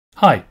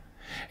Hi,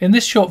 in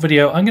this short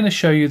video I'm going to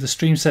show you the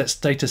StreamSets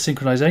Data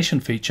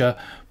Synchronization feature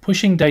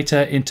pushing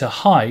data into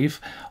Hive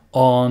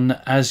on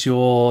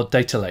Azure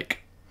Data Lake.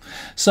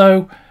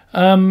 So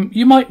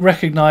you might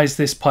recognize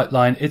this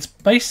pipeline. It's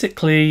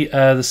basically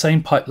the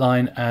same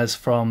pipeline as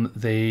from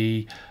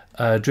the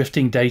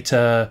drifting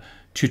data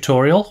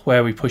tutorial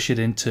where we push it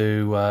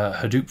into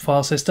Hadoop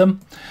file system.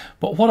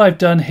 But what I've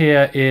done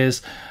here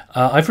is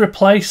I've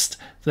replaced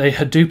the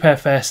Hadoop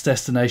FS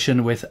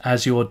destination with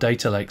Azure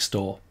Data Lake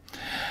Store.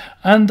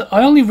 And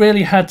I only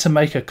really had to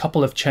make a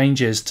couple of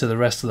changes to the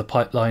rest of the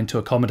pipeline to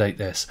accommodate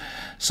this.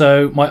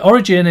 So my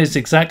origin is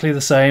exactly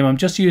the same. I'm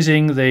just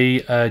using the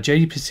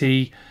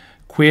JDBC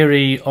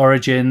query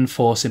origin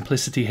for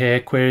simplicity here,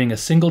 querying a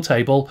single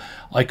table.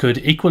 I could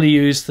equally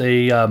use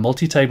the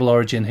multi-table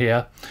origin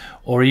here,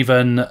 or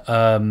even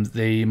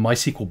the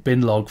MySQL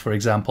bin log, for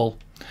example.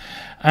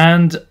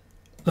 And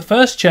the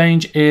first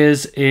change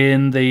is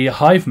in the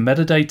Hive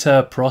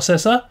metadata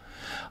processor.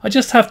 I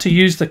just have to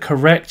use the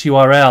correct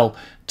URL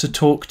to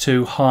talk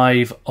to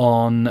Hive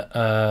on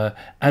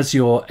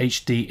Azure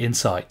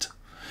HDInsight.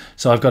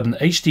 So I've got an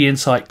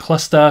HDInsight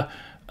cluster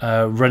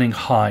running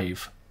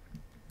Hive,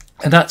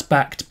 and that's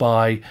backed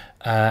by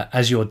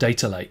Azure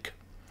Data Lake.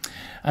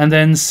 And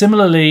then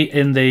similarly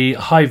in the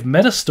Hive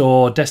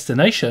Metastore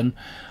destination,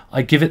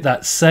 I give it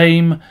that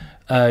same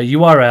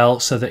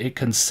URL so that it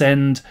can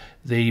send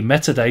the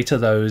metadata,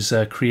 those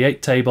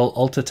create table,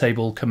 alter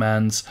table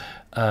commands,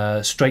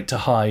 straight to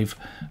Hive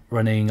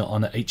running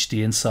on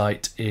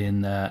HDInsight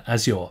in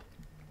Azure.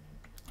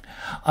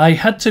 I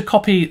had to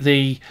copy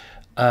the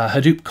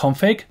Hadoop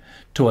config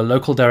to a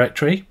local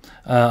directory.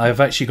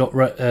 I've actually got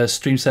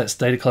StreamSets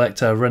Data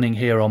Collector running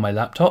here on my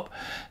laptop,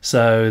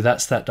 so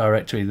that's that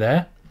directory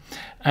there.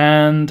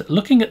 And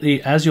looking at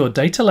the Azure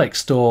Data Lake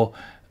Store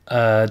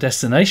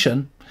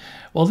destination,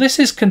 well, this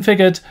is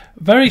configured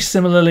very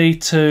similarly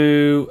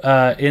to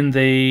in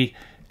the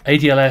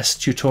ADLS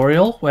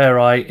tutorial, where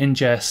I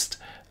ingest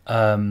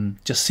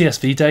just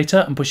CSV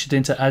data and push it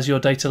into Azure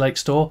Data Lake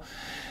Store.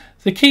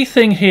 The key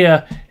thing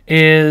here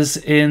is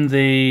in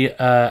the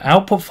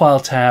output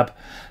file tab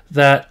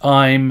that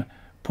I'm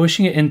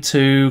pushing it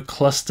into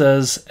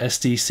clusters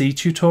SDC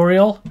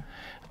tutorial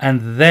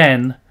and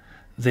then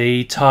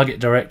the target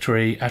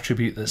directory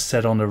attribute that's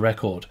set on the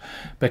record,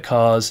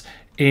 because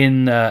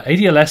in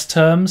ADLS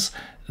terms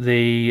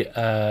the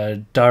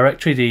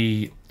directory,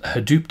 the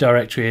Hadoop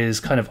directory, is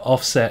kind of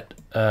offset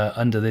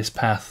under this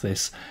path,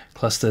 this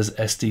clusters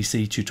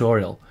SDC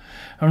tutorial,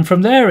 and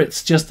from there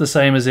it's just the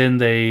same as in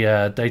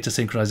the data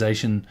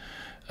synchronization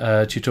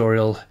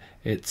tutorial.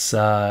 It's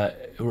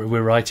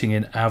we're writing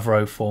in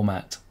Avro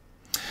format.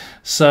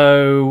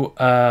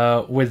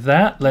 So with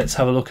that, let's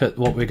have a look at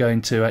what we're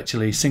going to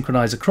actually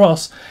synchronize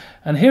across.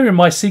 And here in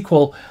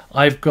MySQL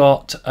I've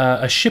got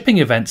a shipping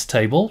events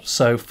table,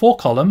 so 4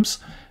 columns,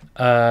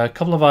 a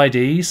couple of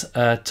IDs,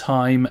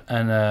 time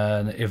and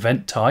an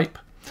event type,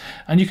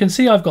 and you can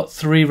see I've got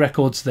 3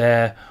 records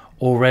there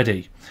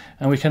already.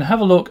 And we can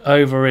have a look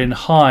over in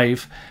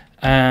Hive,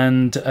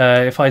 and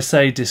if I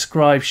say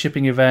describe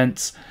shipping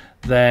events,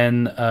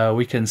 then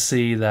we can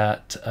see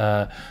that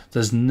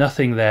there's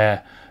nothing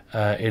there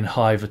in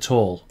Hive at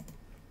all.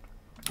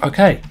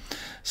 Okay,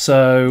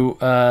 so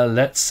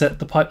let's set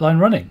the pipeline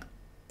running.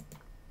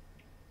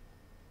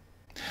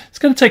 It's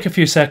going to take a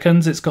few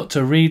seconds. It's got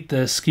to read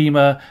the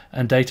schema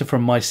and data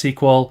from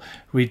MySQL,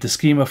 read the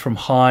schema from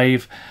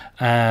Hive,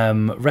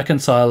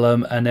 reconcile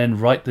them, and then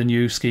write the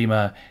new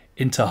schema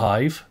into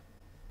Hive.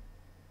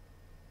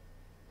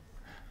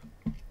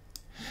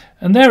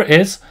 And there it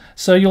is.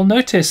 So you'll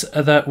notice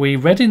that we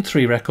read in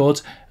 3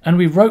 records and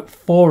we wrote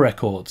 4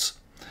 records.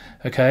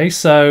 Okay,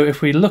 so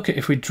if we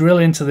drill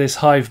into this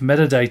Hive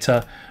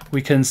metadata,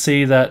 we can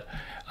see that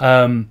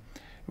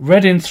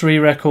read in 3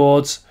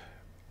 records,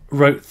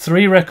 wrote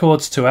 3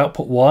 records to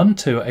output 1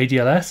 to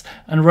ADLS,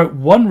 and wrote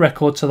 1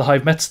 record to the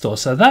Hive Metastore.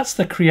 So that's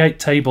the create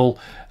table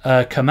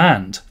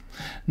command.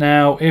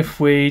 Now,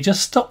 if we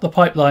just stop the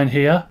pipeline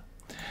here,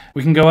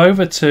 we can go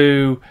over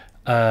to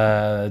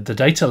the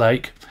data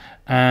lake,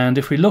 and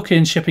if we look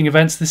in shipping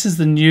events, this is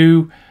the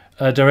new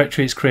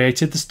directory it's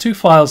created. There's 2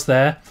 files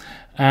there,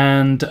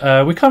 and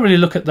we can't really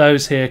look at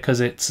those here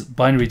because it's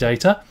binary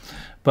data.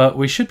 But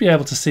we should be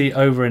able to see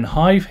over in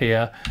Hive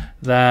here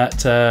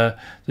that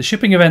the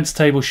shipping events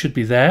table should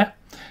be there.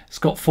 It's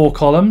got 4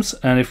 columns,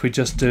 and if we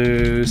just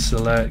do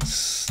select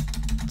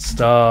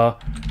star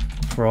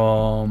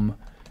from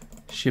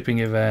shipping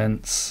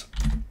events,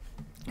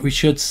 we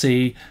should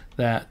see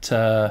that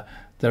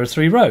there are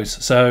 3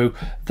 rows. So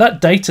that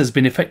data has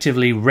been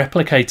effectively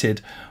replicated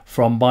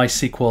from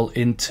MySQL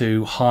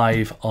into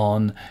Hive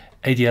on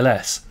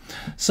ADLS.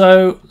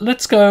 So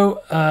let's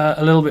go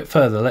a little bit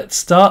further. Let's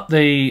start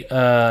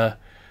the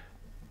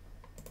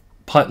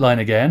pipeline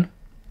again.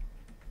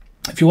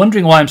 If you're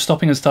wondering why I'm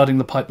stopping and starting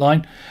the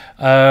pipeline,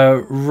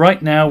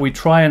 right now we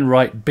try and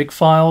write big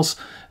files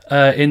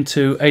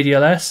into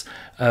ADLS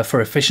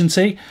for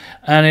efficiency,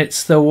 and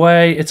it's a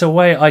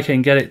way I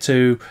can get it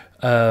to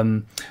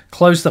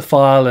close the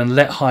file and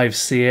let Hive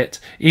see it,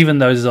 even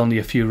though there's only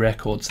a few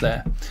records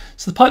there.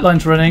 So the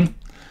pipeline's running.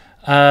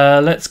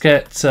 Let's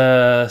get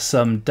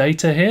some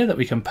data here that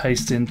we can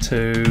paste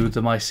into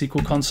the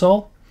MySQL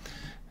console.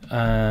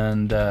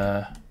 And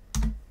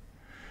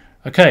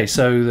okay,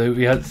 so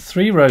we had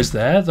 3 rows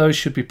there. Those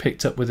should be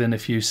picked up within a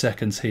few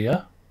seconds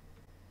here.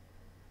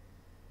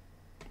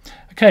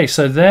 Okay,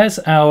 so there's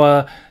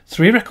our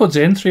 3 records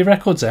in, 3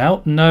 records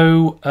out,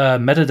 no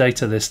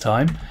metadata this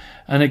time.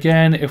 And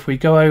again, if we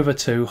go over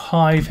to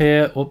Hive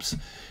here, oops,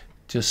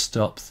 just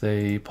stop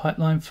the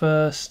pipeline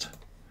first.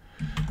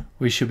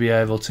 We should be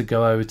able to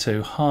go over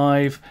to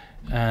Hive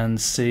and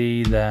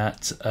see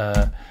that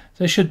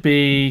there should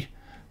be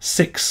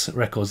 6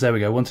 records. There we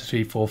go, 1, 2,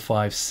 3, 4,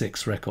 5,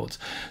 6 records.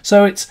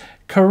 So it's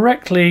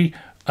correctly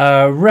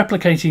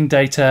replicating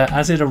data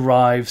as it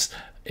arrives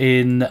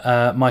in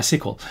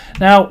MySQL.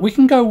 Now we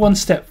can go one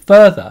step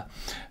further.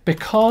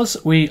 Because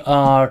we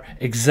are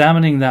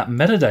examining that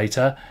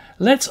metadata,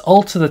 let's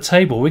alter the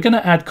table. We're going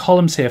to add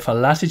columns here for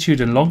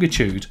latitude and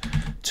longitude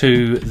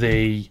to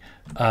the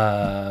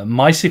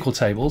MySQL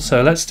table.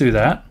 So let's do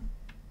that.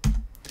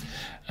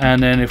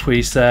 And then if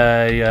we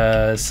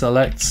say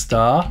select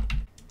star,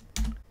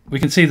 we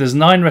can see there's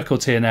 9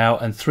 records here now,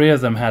 and 3 of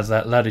them has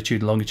that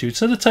latitude and longitude.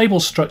 So the table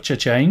structure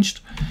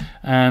changed.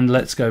 And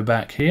let's go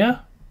back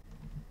here.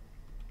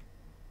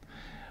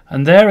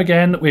 And there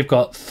again, we've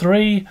got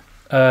 3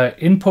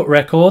 input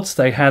records.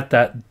 They had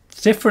that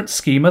different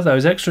schema,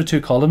 those extra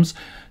 2 columns.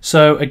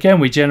 So again,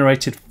 we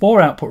generated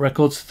 4 output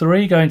records,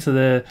 3 going to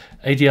the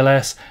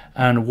ADLS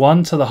and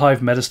 1 to the Hive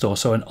metastore.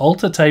 So an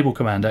alter table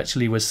command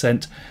actually was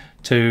sent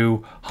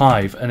to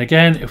Hive. And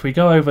again, if we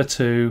go over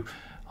to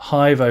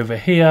Hive over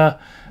here,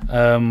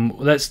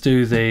 let's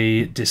do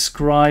the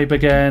describe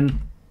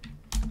again.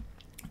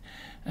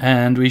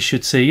 And we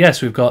should see,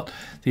 yes, we've got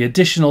the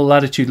additional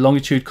latitude,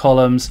 longitude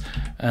columns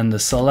and the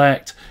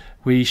select.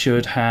 We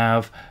should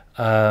have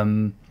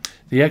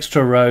the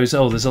extra rows.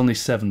 Oh, there's only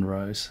 7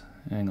 rows.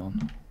 Hang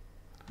on.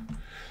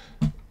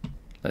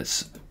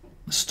 Let's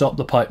stop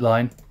the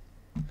pipeline.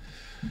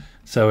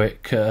 So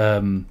it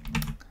kind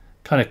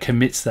of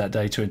commits that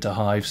data into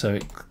Hive. So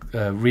it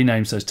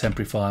renames those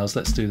temporary files.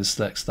 Let's do the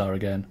select star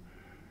again.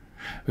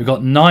 We've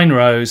got 9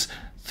 rows,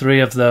 3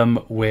 of them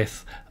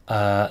with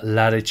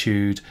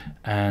latitude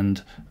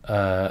and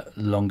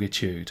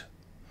longitude.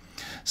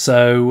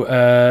 So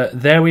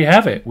there we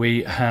have it.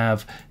 We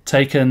have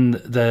taken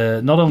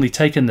not only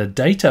taken the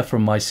data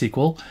from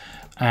MySQL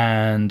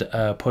and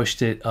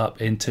pushed it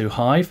up into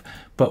Hive,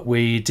 but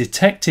we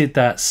detected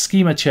that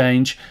schema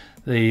change,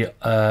 the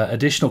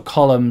additional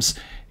columns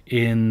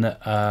in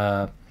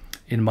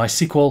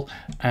MySQL,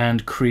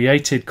 and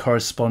created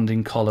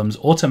corresponding columns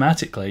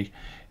automatically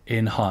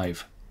in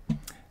Hive.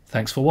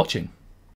 Thanks for watching.